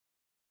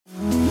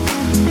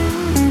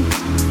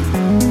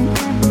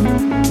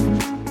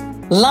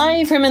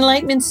Live from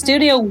Enlightenment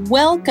Studio,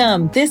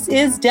 welcome. This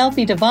is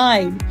Delphi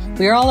Divine.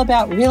 We're all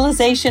about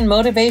realization,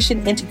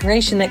 motivation,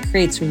 integration that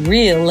creates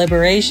real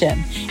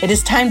liberation. It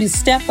is time to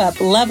step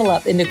up, level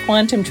up into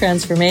quantum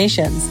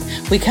transformations.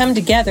 We come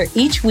together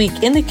each week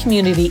in the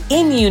community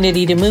in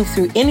unity to move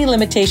through any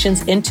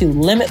limitations into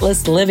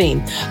limitless living,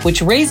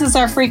 which raises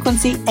our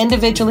frequency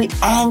individually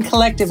and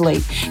collectively.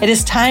 It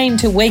is time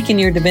to awaken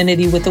your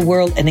divinity with the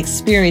world and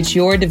experience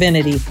your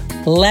divinity.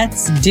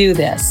 Let's do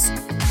this.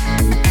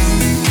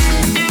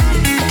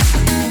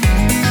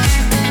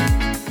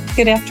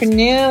 Good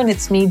afternoon.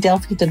 It's me,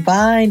 Delphi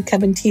Divine,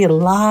 coming to you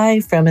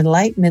live from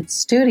Enlightenment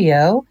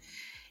Studio.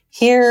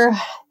 Here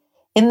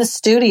in the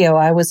studio,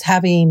 I was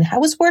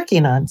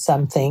working on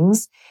some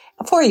things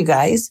for you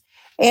guys.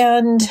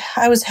 And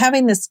I was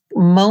having this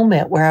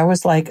moment where I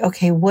was like,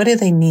 okay, what do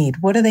they need?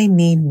 What do they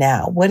need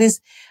now? What's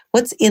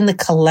in the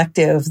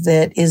collective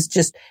that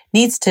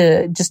needs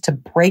to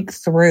break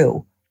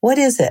through? What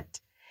is it?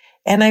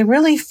 And I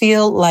really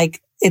feel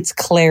like it's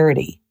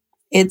clarity.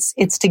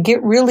 It's to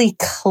get really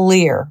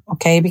clear,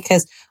 okay?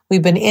 Because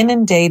we've been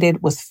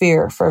inundated with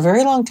fear for a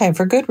very long time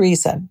for good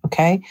reason,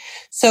 okay?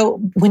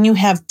 So when you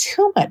have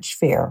too much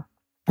fear,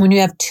 when you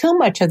have too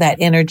much of that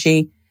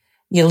energy,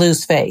 you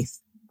lose faith,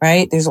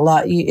 right? There's a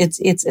lot,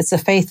 it's a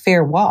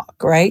faith-fear walk,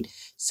 right?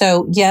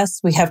 So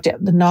yes, we have to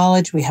have the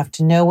knowledge, we have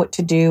to know what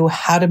to do,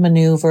 how to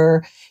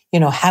maneuver,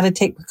 how to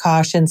take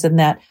precautions and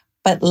that.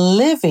 But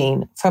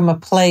living from a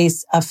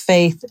place of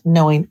faith,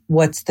 knowing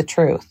what's the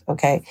truth,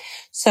 okay?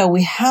 So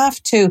we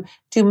have to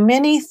do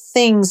many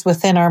things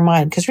within our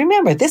mind. Because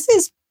remember, this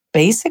is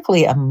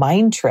basically a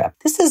mind trip.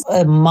 This is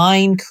a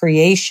mind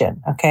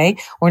creation, okay?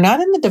 We're not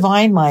in the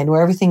divine mind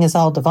where everything is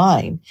all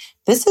divine.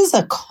 This is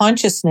a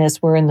consciousness.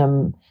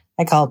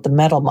 I call it the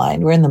metal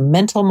mind. We're in the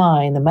mental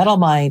mind, the metal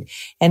mind.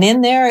 And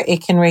in there,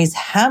 it can raise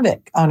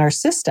havoc on our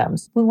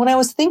systems. When I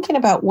was thinking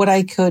about what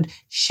I could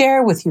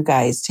share with you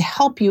guys to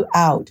help you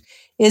out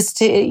is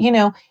to,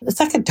 it's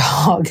like a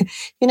dog.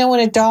 When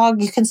a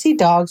dog, you can see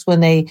dogs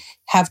when they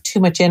have too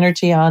much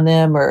energy on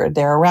them or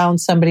they're around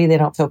somebody, they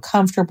don't feel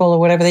comfortable or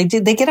whatever they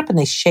get up and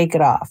they shake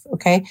it off.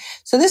 Okay.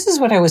 So this is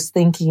what I was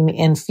thinking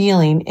and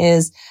feeling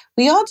is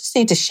we all just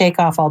need to shake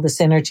off all this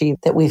energy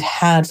that we've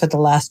had for the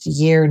last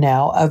year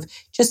now of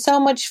just so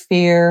much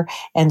fear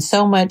and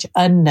so much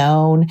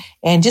unknown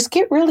and just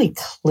get really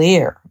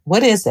clear.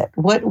 What is it?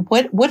 What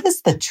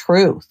is the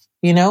truth?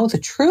 The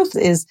truth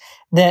is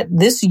that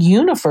this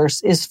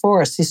universe is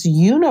for us. This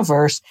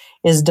universe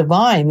is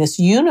divine. This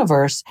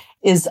universe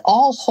is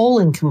all whole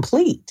and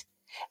complete.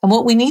 And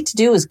what we need to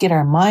do is get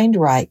our mind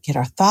right, get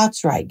our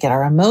thoughts right, get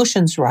our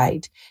emotions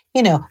right.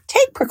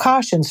 Take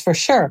precautions for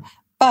sure,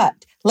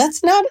 but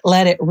let's not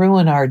let it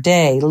ruin our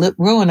day,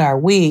 ruin our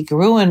week,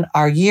 ruin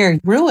our year,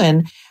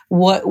 ruin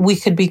what we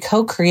could be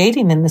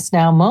co-creating in this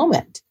now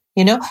moment.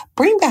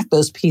 Bring back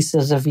those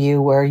pieces of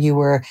you where you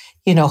were,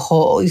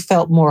 whole, you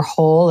felt more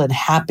whole and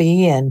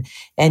happy and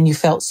you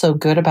felt so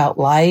good about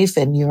life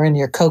and you were in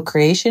your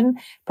co-creation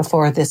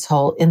before this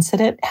whole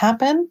incident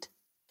happened.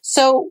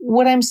 So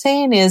what I'm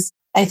saying is,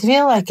 I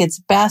feel like it's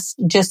best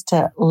just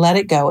to let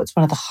it go. It's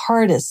one of the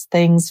hardest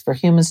things for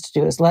humans to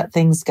do is let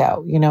things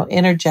go,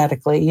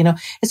 energetically.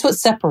 It's what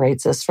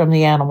separates us from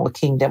the animal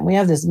kingdom. We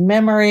have this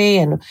memory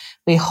and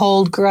we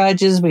hold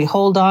grudges. We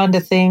hold on to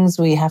things.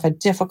 We have a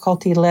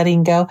difficulty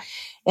letting go.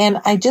 And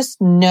I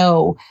just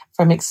know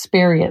from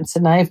experience,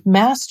 and I've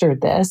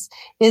mastered this,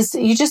 is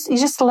you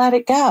just let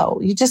it go.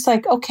 You just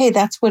like, okay,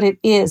 that's what it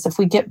is. If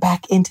we get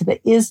back into the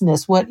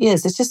isness, what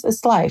is?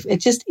 It's life. It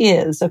just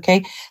is,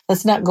 okay?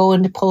 Let's not go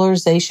into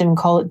polarization and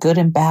call it good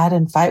and bad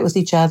and fight with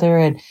each other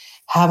and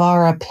have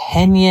our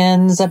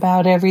opinions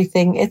about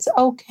everything. It's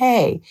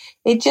okay.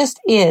 It just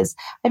is.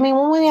 I mean,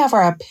 when we have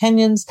our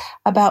opinions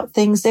about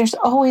things, there's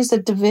always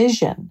a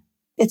division.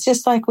 It's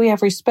just like we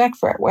have respect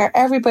for it. Where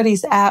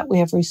everybody's at, we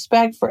have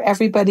respect for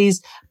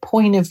everybody's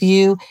point of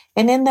view.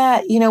 And in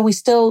that,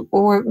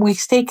 we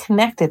stay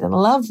connected and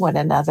love one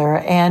another.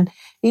 And,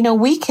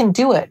 we can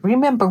do it.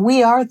 Remember,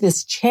 we are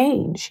this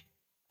change.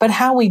 But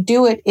how we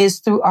do it is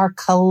through our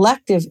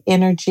collective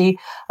energy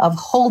of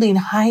holding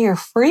higher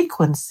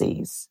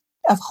frequencies,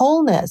 of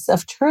wholeness,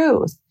 of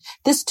truth.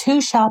 This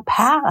too shall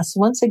pass.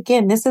 Once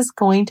again, this is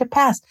going to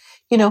pass.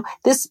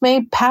 This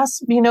may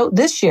pass,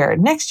 this year,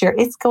 next year,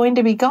 it's going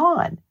to be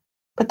gone.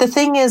 But the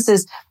thing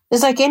is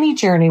like any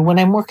journey. When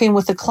I'm working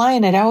with a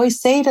client, I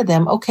always say to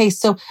them, okay,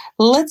 so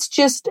let's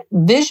just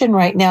vision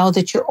right now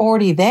that you're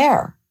already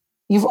there.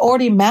 You've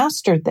already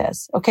mastered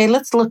this. Okay,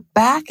 let's look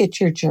back at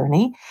your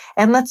journey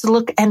and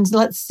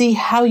let's see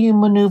how you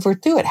maneuver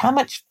through it. How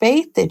much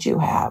faith did you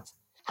have?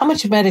 How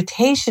much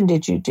meditation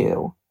did you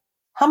do?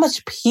 How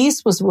much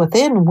peace was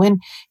within when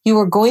you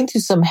were going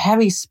through some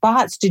heavy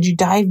spots? Did you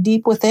dive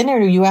deep within it, or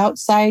are you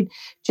outside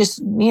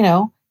just,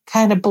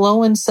 kind of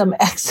blowing some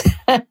excess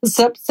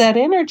upset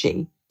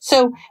energy?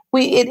 So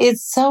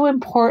it's so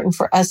important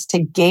for us to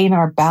gain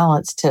our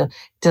balance, to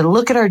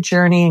look at our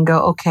journey and go,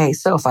 okay,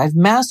 so if I've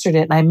mastered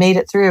it and I made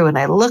it through and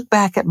I look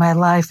back at my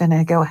life and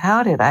I go,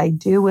 how did I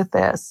do with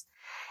this?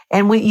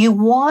 And you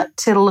want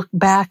to look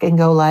back and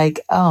go like,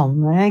 oh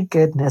my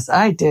goodness,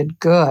 I did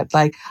good.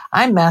 Like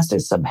I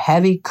mastered some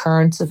heavy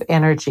currents of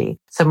energy,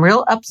 some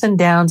real ups and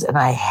downs, and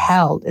I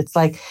held. It's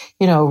like,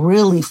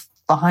 really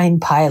fine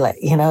pilot,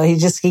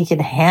 he can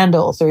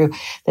handle through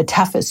the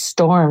toughest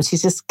storms.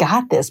 He's just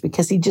got this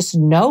because he just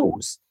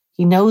knows.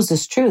 He knows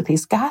his truth.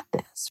 He's got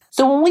this.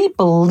 So when we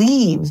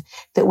believe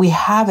that we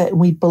have it and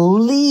we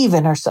believe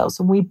in ourselves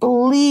and we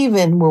believe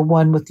in we're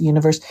one with the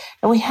universe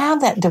and we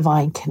have that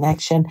divine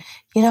connection,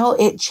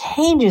 it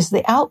changes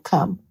the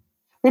outcome.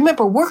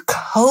 Remember, we're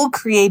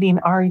co-creating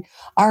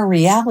our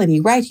reality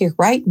right here,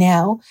 right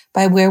now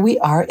by where we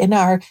are in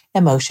our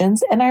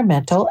emotions and our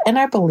mental and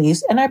our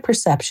beliefs and our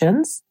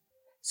perceptions.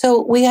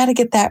 So we got to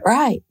get that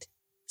right.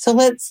 So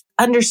let's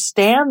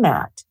understand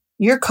that.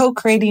 You're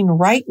co-creating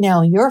right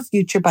now your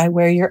future by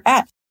where you're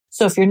at.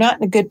 So if you're not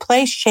in a good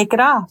place, shake it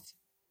off.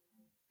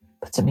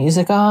 Put some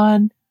music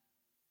on.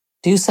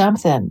 Do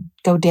something.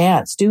 Go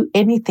dance. Do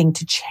anything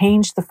to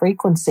change the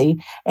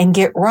frequency and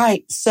get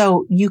right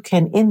so you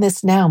can, in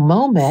this now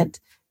moment,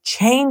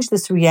 change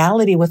this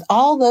reality with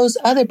all those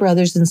other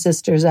brothers and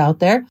sisters out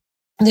there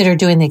that are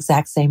doing the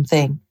exact same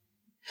thing.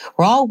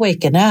 We're all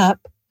waking up.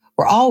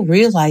 We're all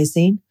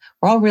realizing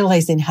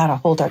how to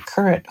hold our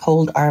current,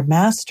 hold our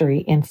mastery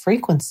in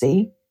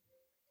frequency.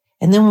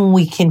 And then when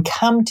we can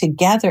come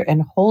together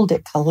and hold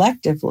it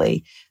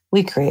collectively,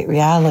 we create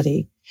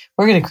reality.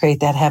 We're going to create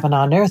that heaven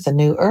on earth, a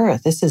new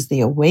earth. This is the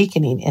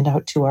awakening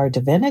into our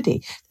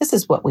divinity. This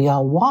is what we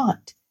all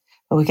want.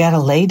 But we got to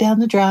lay down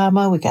the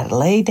drama. We got to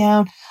lay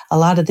down a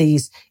lot of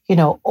these,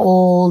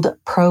 old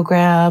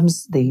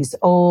programs, these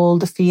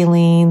old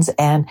feelings,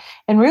 and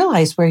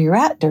realize where you're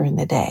at during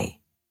the day.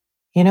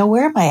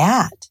 Where am I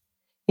at?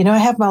 I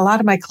have a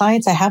lot of my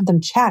clients, I have them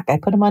check. I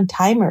put them on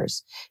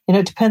timers.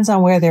 It depends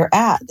on where they're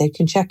at. They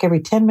can check every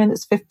 10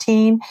 minutes,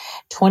 15,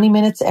 20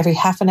 minutes, every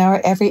half an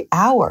hour, every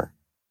hour.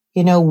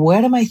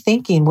 What am I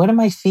thinking? What am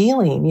I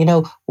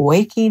feeling?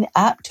 Waking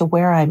up to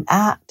where I'm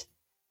at,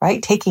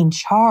 right? Taking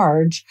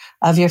charge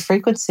of your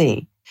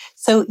frequency.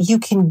 So you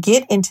can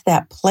get into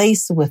that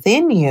place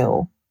within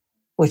you,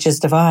 which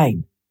is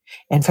divine.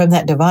 And from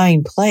that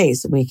divine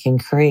place, we can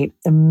create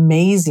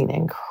amazing,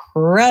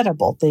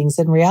 incredible things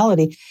in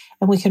reality.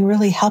 And we can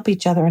really help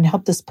each other and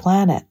help this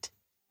planet.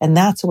 And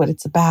that's what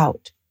it's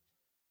about.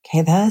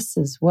 Okay, this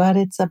is what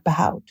it's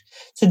about.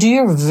 So do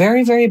your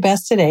very, very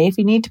best today. If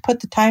you need to put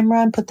the timer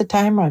on, put the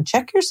timer on.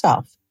 Check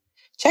yourself.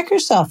 Check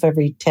yourself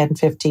every 10,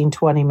 15,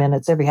 20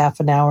 minutes, every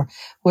half an hour.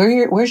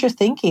 Where's your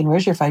thinking?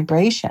 Where's your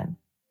vibration?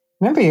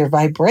 Remember, your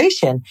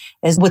vibration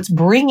is what's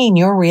bringing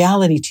your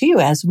reality to you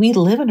as we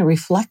live in a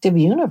reflective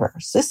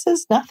universe. This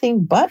is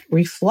nothing but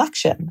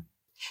reflection.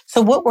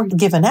 So what we're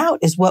giving out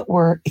is what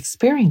we're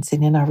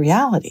experiencing in our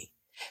reality.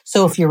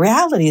 So if your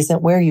reality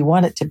isn't where you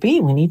want it to be,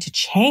 we need to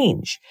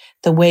change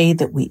the way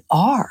that we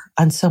are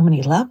on so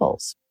many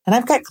levels. And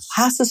I've got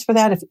classes for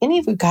that. If any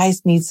of you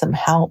guys need some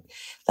help,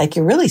 like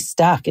you're really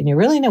stuck and you're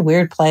really in a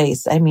weird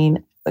place, I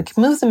can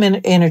move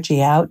the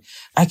energy out.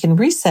 I can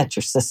reset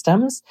your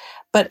systems,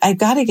 but I've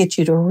got to get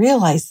you to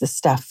realize this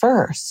stuff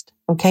first.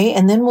 Okay.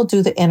 And then we'll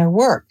do the inner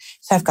work.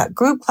 So I've got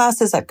group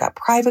classes. I've got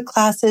private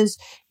classes.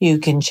 You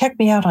can check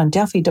me out on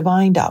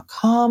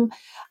DelphiDivine.com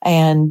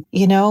and,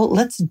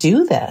 let's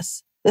do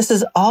this. This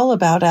is all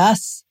about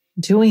us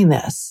doing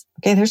this.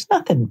 Okay. There's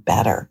nothing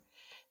better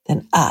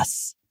than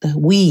us, the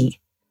we,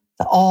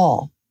 the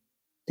all,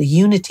 the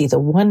unity, the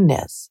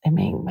oneness.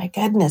 My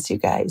goodness, you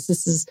guys,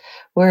 this is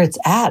where it's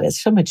at.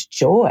 It's so much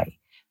joy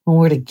when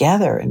we're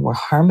together and we're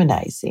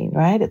harmonizing,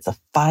 right? It's a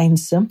fine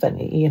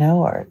symphony,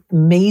 or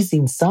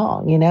amazing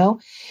song,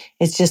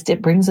 It's just,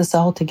 it brings us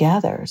all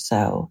together.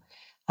 So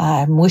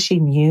I'm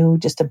wishing you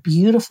just a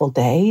beautiful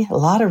day, a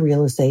lot of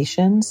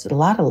realizations, a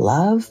lot of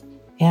love,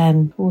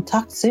 and we'll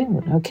talk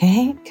soon,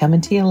 okay?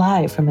 Coming to you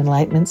live from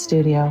Enlightenment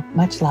Studio.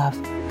 Much love.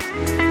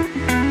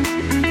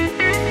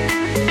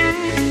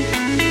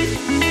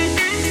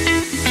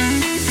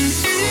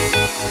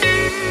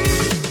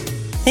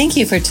 Thank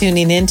you for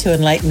tuning in to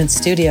Enlightenment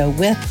Studio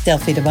with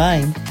Delphi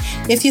Divine.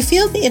 If you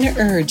feel the inner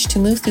urge to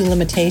move through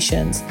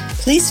limitations,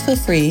 please feel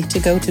free to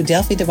go to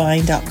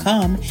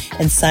DelphiDivine.com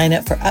and sign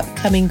up for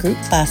upcoming group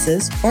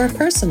classes or a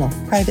personal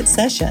private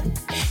session.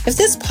 If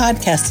this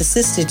podcast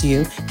assisted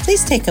you,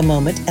 please take a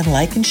moment and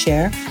like and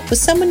share with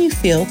someone you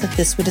feel that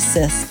this would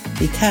assist,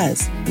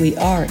 because we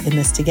are in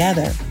this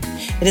together.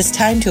 It is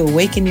time to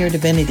awaken your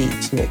divinity,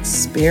 to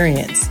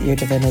experience your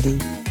divinity.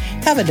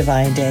 Have a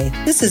divine day.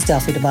 This is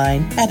Delphi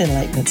Divine at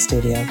Enlightenment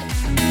Studio.